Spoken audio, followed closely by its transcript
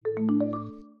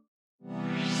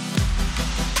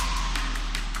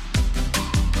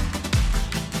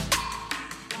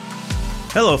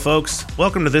Hello, folks.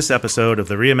 Welcome to this episode of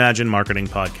the Reimagine Marketing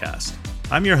Podcast.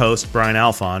 I'm your host, Brian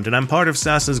Alfond, and I'm part of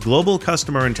SaaS's Global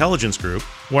Customer Intelligence Group,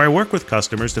 where I work with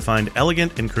customers to find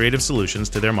elegant and creative solutions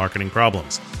to their marketing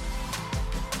problems.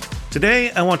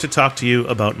 Today, I want to talk to you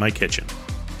about my kitchen.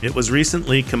 It was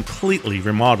recently completely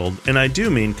remodeled, and I do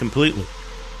mean completely.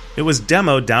 It was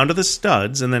demoed down to the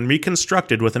studs and then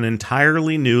reconstructed with an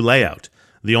entirely new layout.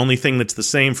 The only thing that's the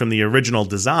same from the original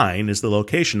design is the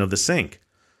location of the sink.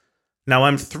 Now,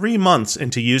 I'm 3 months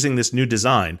into using this new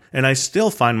design, and I still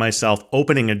find myself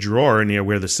opening a drawer near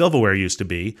where the silverware used to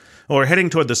be, or heading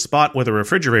toward the spot where the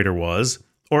refrigerator was,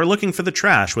 or looking for the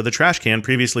trash where the trash can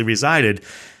previously resided.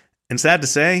 And sad to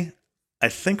say, I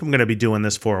think I'm going to be doing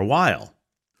this for a while.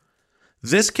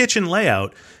 This kitchen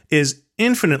layout is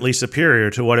infinitely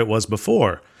superior to what it was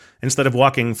before. Instead of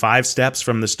walking 5 steps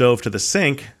from the stove to the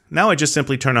sink, now I just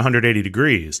simply turn 180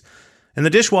 degrees. And the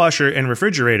dishwasher and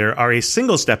refrigerator are a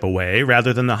single step away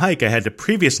rather than the hike I had to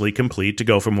previously complete to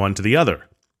go from one to the other.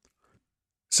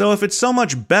 So if it's so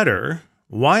much better,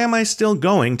 why am I still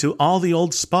going to all the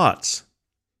old spots?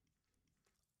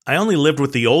 I only lived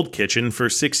with the old kitchen for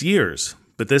 6 years,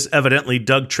 but this evidently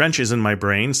dug trenches in my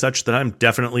brain such that I'm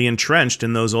definitely entrenched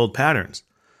in those old patterns.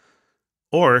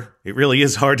 Or it really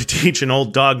is hard to teach an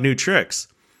old dog new tricks.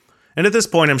 And at this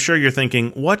point, I'm sure you're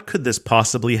thinking, what could this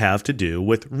possibly have to do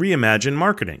with Reimagine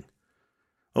Marketing?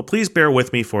 Well, please bear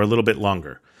with me for a little bit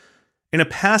longer. In a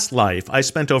past life, I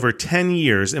spent over 10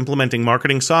 years implementing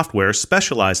marketing software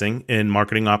specializing in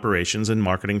marketing operations and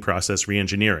marketing process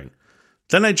reengineering.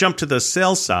 Then I jumped to the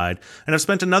sales side, and I've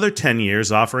spent another 10 years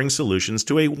offering solutions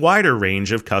to a wider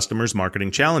range of customers'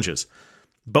 marketing challenges.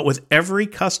 But with every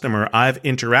customer I've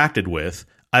interacted with,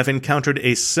 I've encountered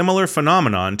a similar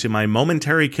phenomenon to my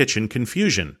momentary kitchen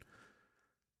confusion.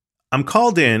 I'm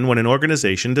called in when an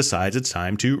organization decides it's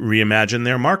time to reimagine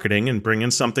their marketing and bring in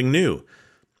something new.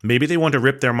 Maybe they want to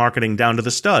rip their marketing down to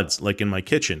the studs, like in my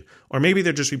kitchen, or maybe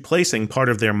they're just replacing part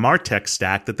of their MarTech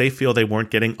stack that they feel they weren't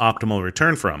getting optimal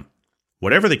return from.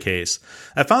 Whatever the case,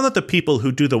 I found that the people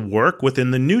who do the work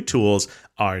within the new tools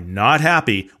are not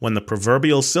happy when the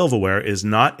proverbial silverware is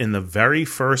not in the very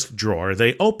first drawer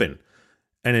they open.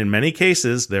 And in many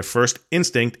cases, their first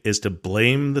instinct is to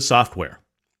blame the software.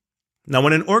 Now,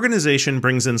 when an organization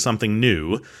brings in something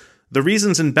new, the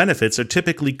reasons and benefits are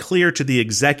typically clear to the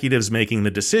executives making the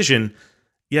decision,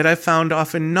 yet I've found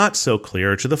often not so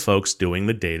clear to the folks doing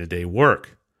the day-to-day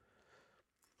work.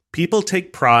 People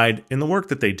take pride in the work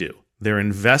that they do. They're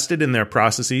invested in their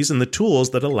processes and the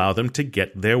tools that allow them to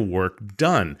get their work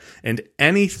done. And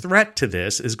any threat to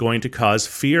this is going to cause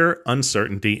fear,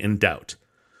 uncertainty, and doubt.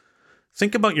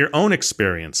 Think about your own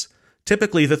experience.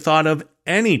 Typically, the thought of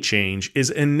any change is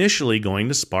initially going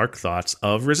to spark thoughts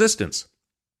of resistance.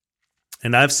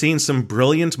 And I've seen some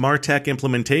brilliant MarTech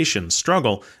implementations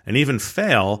struggle and even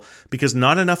fail because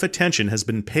not enough attention has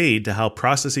been paid to how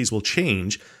processes will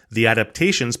change, the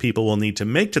adaptations people will need to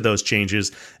make to those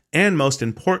changes, and most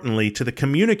importantly, to the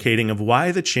communicating of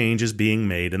why the change is being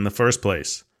made in the first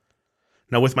place.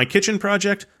 Now, with my kitchen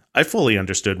project, I fully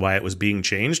understood why it was being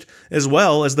changed, as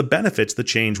well as the benefits the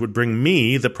change would bring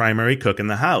me, the primary cook in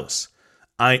the house.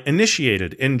 I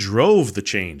initiated and drove the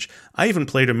change. I even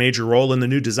played a major role in the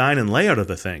new design and layout of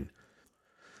the thing.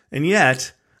 And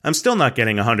yet, I'm still not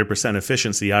getting 100%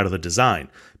 efficiency out of the design,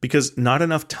 because not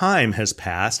enough time has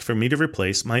passed for me to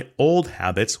replace my old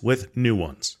habits with new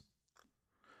ones.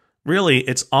 Really,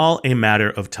 it's all a matter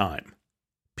of time.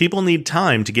 People need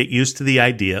time to get used to the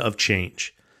idea of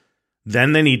change.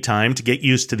 Then they need time to get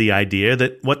used to the idea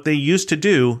that what they used to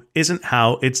do isn't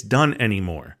how it's done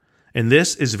anymore. And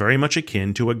this is very much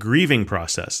akin to a grieving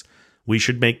process. We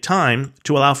should make time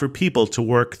to allow for people to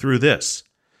work through this.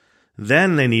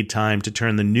 Then they need time to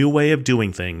turn the new way of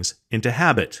doing things into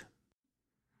habit.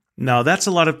 Now, that's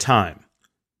a lot of time.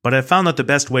 But I found that the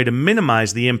best way to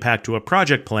minimize the impact to a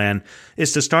project plan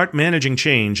is to start managing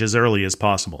change as early as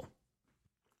possible.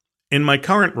 In my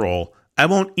current role, I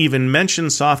won't even mention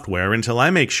software until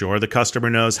I make sure the customer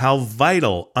knows how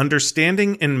vital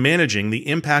understanding and managing the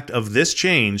impact of this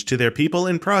change to their people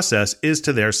and process is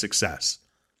to their success.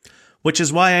 Which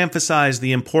is why I emphasize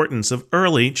the importance of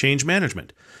early change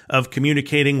management, of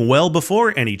communicating well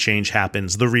before any change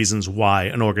happens the reasons why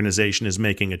an organization is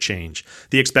making a change,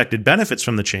 the expected benefits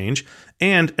from the change,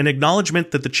 and an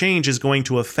acknowledgement that the change is going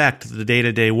to affect the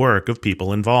day-to-day work of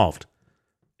people involved.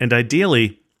 And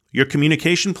ideally, your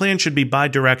communication plan should be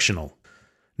bidirectional.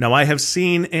 Now, I have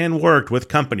seen and worked with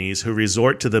companies who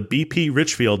resort to the BP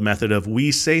Richfield method of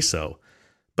we say so,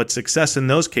 but success in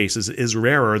those cases is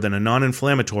rarer than a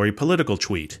non-inflammatory political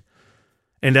tweet.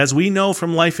 And as we know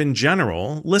from life in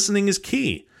general, listening is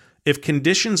key. If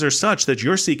conditions are such that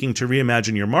you're seeking to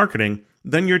reimagine your marketing,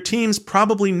 then your teams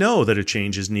probably know that a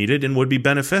change is needed and would be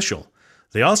beneficial.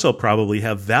 They also probably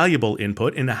have valuable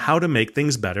input into how to make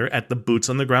things better at the boots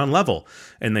on the ground level,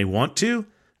 and they want to,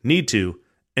 need to,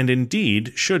 and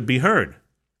indeed should be heard.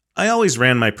 I always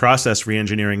ran my process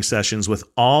reengineering sessions with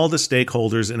all the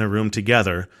stakeholders in a room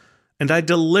together, and I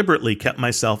deliberately kept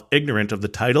myself ignorant of the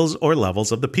titles or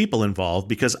levels of the people involved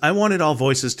because I wanted all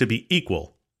voices to be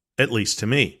equal, at least to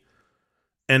me.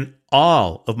 And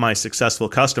all of my successful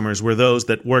customers were those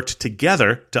that worked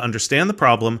together to understand the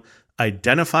problem,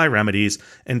 identify remedies,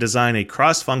 and design a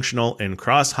cross-functional and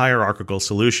cross-hierarchical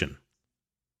solution.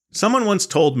 Someone once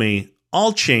told me,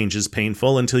 all change is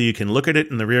painful until you can look at it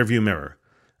in the rearview mirror.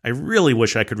 I really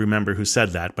wish I could remember who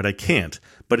said that, but I can't.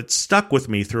 But it stuck with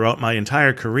me throughout my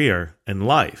entire career and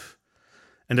life.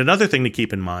 And another thing to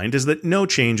keep in mind is that no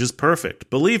change is perfect.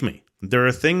 Believe me, there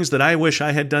are things that I wish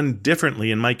I had done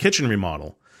differently in my kitchen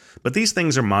remodel. But these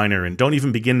things are minor and don't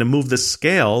even begin to move the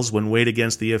scales when weighed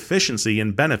against the efficiency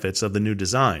and benefits of the new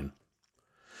design.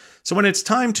 So when it's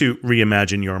time to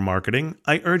reimagine your marketing,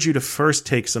 I urge you to first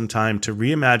take some time to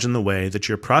reimagine the way that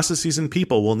your processes and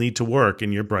people will need to work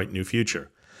in your bright new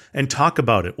future. And talk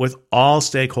about it with all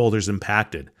stakeholders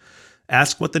impacted.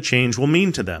 Ask what the change will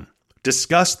mean to them.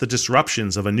 Discuss the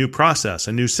disruptions of a new process,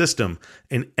 a new system,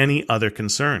 and any other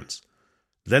concerns.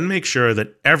 Then make sure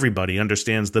that everybody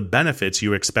understands the benefits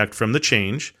you expect from the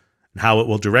change, and how it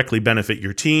will directly benefit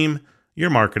your team, your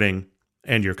marketing,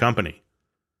 and your company.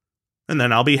 And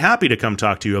then I'll be happy to come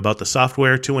talk to you about the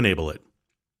software to enable it.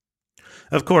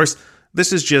 Of course,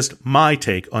 this is just my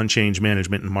take on change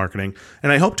management and marketing,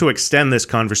 and I hope to extend this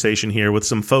conversation here with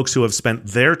some folks who have spent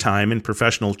their time in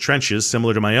professional trenches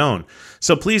similar to my own,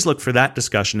 so please look for that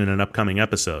discussion in an upcoming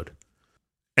episode.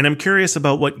 And I'm curious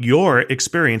about what your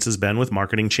experience has been with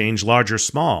marketing change, large or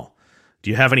small. Do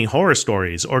you have any horror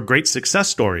stories or great success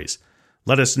stories?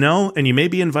 Let us know, and you may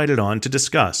be invited on to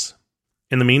discuss.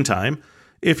 In the meantime,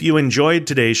 if you enjoyed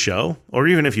today's show, or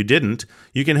even if you didn't,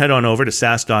 you can head on over to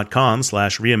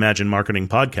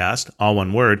sas.com/reimaginemarketingpodcast, all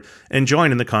one word, and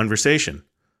join in the conversation.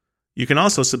 You can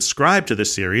also subscribe to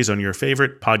this series on your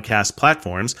favorite podcast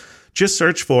platforms. Just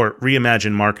search for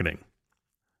Reimagine Marketing.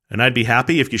 And I'd be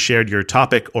happy if you shared your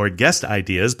topic or guest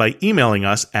ideas by emailing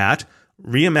us at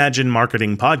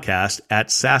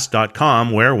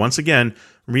reimaginemarketingpodcast@sas.com, where, once again,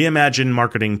 Reimagine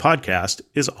Marketing Podcast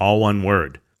is all one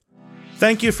word.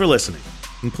 Thank you for listening,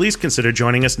 and please consider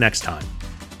joining us next time.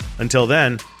 Until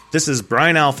then, this is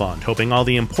Brian Alfond, hoping all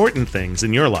the important things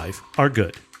in your life are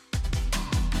good.